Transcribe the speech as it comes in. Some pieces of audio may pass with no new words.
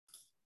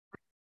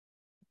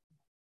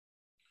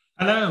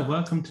Hello,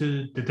 welcome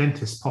to the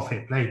Dentist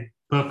Profit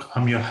Playbook.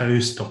 I'm your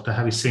host, Dr.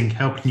 Harry Singh,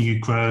 helping you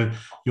grow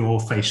your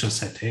facial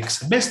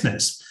aesthetics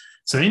business.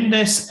 So in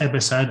this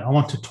episode, I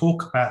want to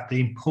talk about the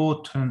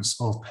importance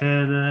of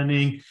peer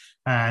learning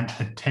and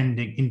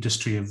attending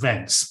industry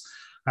events.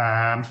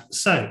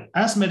 So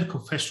as medical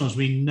professionals,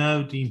 we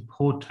know the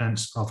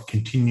importance of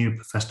continued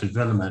professional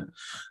development,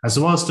 as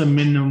well as the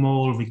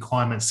minimal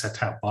requirements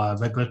set out by a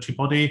regulatory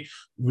body.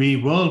 We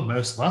will,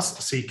 most of us,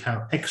 seek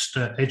out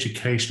extra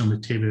educational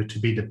material to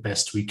be the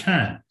best we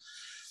can.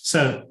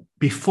 So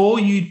before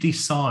you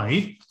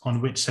decide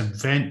on which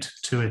event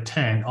to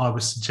attend, I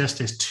would suggest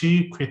there's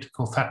two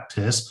critical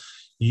factors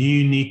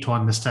you need to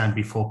understand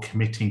before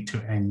committing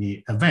to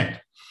any event.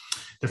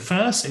 The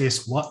first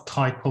is what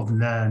type of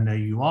learner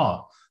you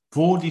are.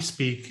 Broadly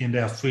speaking,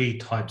 there are three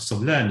types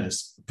of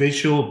learners: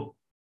 visual,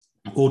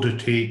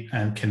 auditory,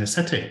 and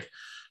kinesthetic.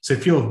 So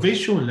if you're a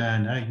visual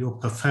learner, you'll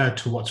prefer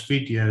to watch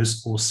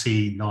videos or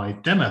see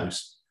live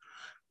demos.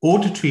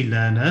 Auditory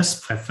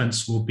learners'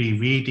 preference will be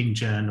reading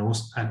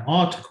journals and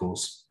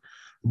articles,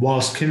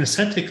 whilst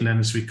kinesthetic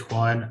learners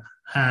require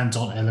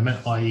hands-on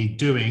element, i.e.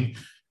 doing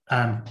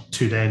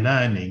to their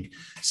learning.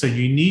 So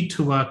you need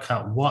to work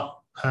out what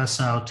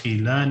personality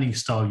learning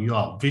style you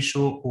are,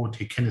 visual or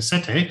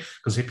kinesthetic,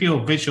 because if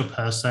you're a visual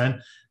person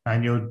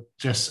and you're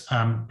just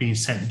being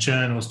sent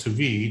journals to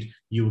read,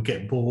 you will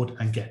get bored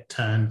and get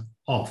turned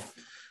off.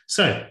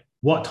 So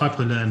what type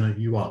of learner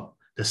you are.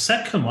 The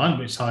second one,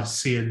 which I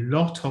see a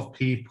lot of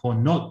people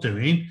not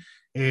doing,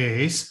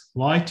 is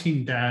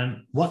writing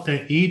down what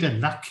they're either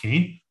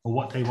lacking or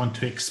what they want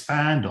to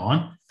expand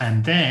on,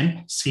 and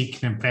then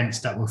seeking events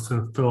that will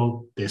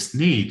fulfill this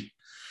need.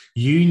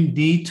 You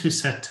need to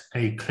set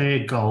a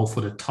clear goal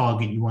for the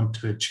target you want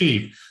to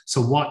achieve. So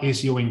what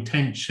is your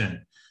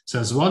intention? So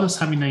as well as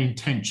having an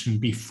intention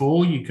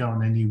before you go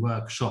on any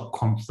workshop,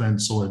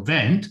 conference, or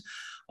event,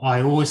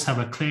 I always have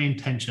a clear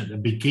intention at the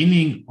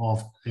beginning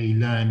of a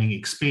learning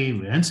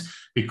experience,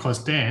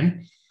 because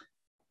then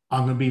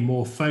I'm going to be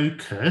more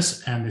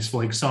focused. And this,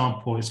 for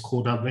example, is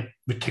called a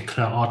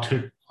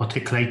reticular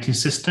articulating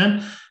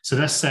system. So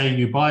let's say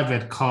you buy a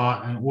red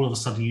car and all of a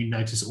sudden you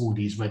notice all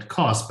these red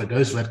cars, but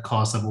those red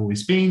cars have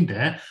always been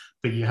there,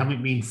 but you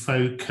haven't been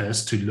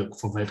focused to look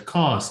for red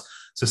cars.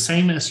 So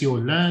same as you're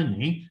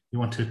learning, you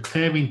want a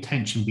clear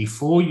intention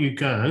before you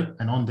go,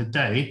 and on the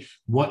day,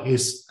 what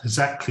is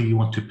exactly you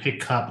want to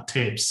pick up: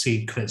 tips,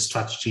 secrets,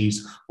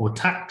 strategies, or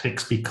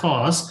tactics,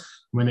 because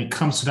when it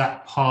comes to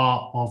that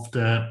part of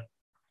the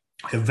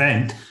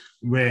event,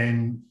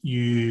 when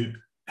you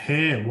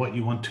hear what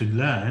you want to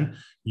learn,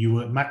 you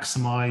will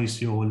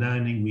maximize your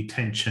learning,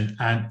 retention,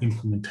 and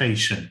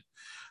implementation.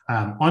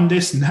 On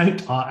this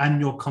note, our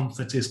annual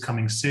conference is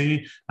coming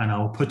soon, and I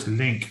will put a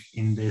link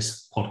in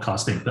this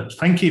podcast link. But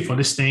thank you for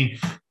listening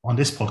on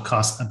this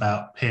podcast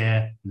about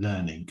peer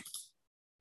learning.